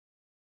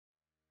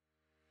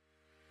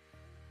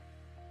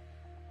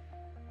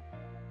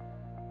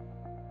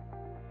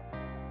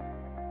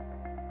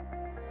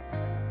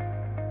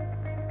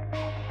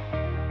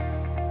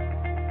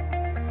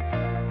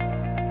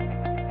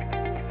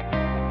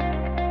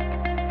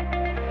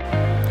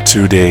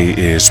Today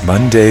is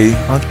Monday,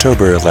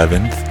 October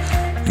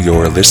 11th.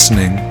 You're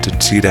listening to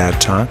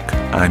T-Dad Talk.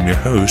 I'm your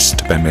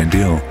host, Ben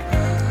Mandil.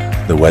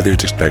 The weather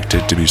is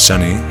expected to be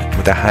sunny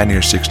with a high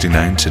near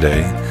 69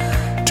 today.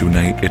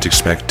 Tonight it's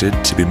expected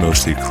to be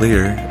mostly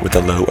clear with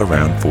a low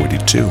around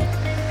 42.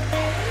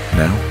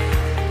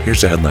 Now,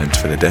 here's the headlines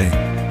for the day.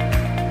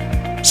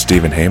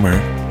 Stephen Hamer,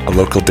 a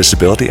local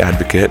disability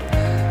advocate,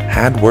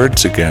 had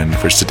words again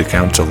for City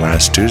Council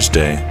last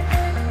Tuesday.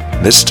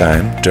 This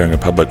time, during a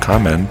public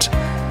comment,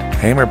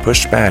 Hamer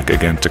pushed back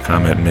against a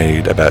comment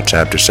made about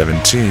Chapter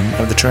 17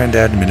 of the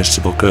Trinidad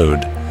Municipal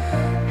Code.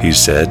 He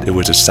said it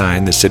was a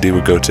sign the city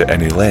would go to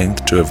any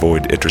length to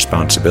avoid its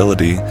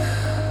responsibility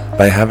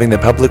by having the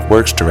Public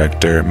Works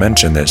Director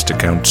mention this to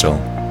Council.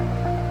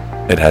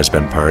 It has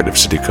been part of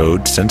City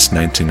Code since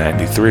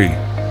 1993.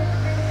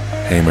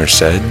 Hamer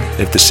said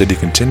if the city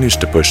continues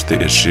to push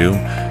the issue,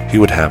 he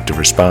would have to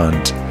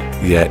respond,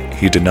 yet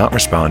he did not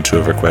respond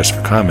to a request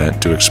for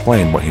comment to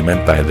explain what he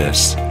meant by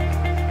this.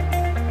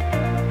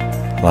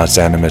 Los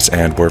Animas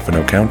and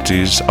Huerfano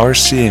counties are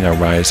seeing a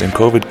rise in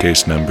COVID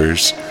case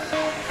numbers,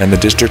 and the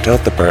District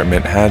Health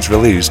Department has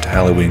released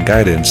Halloween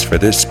guidance for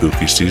this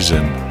spooky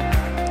season.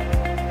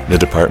 The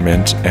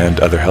department and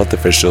other health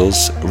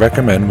officials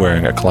recommend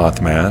wearing a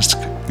cloth mask,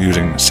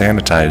 using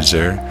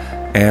sanitizer,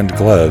 and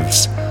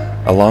gloves,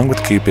 along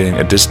with keeping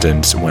a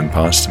distance when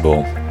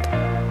possible.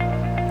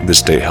 The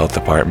State Health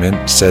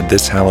Department said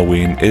this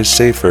Halloween is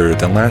safer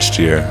than last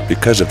year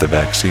because of the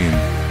vaccine.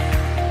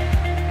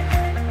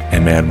 A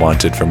man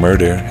wanted for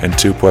murder and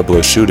 2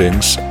 Pueblo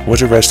shootings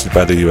was arrested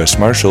by the U.S.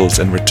 Marshals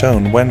in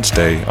Raton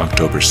Wednesday,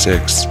 October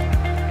 6th.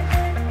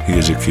 He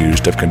is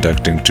accused of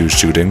conducting 2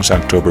 shootings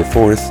October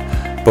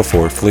 4th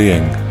before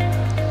fleeing.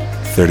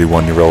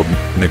 31-year-old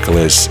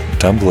Nicholas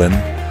Tumblin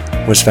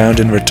was found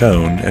in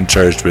Raton and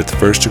charged with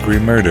first-degree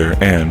murder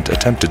and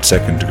attempted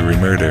second-degree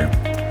murder.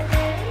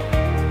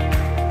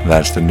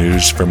 That's the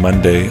news for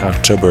Monday,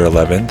 October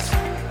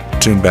 11th.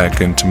 Tune back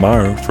in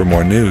tomorrow for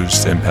more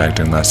news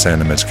impacting Las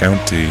Animas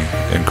County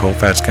and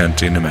Colfax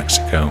County, New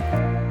Mexico.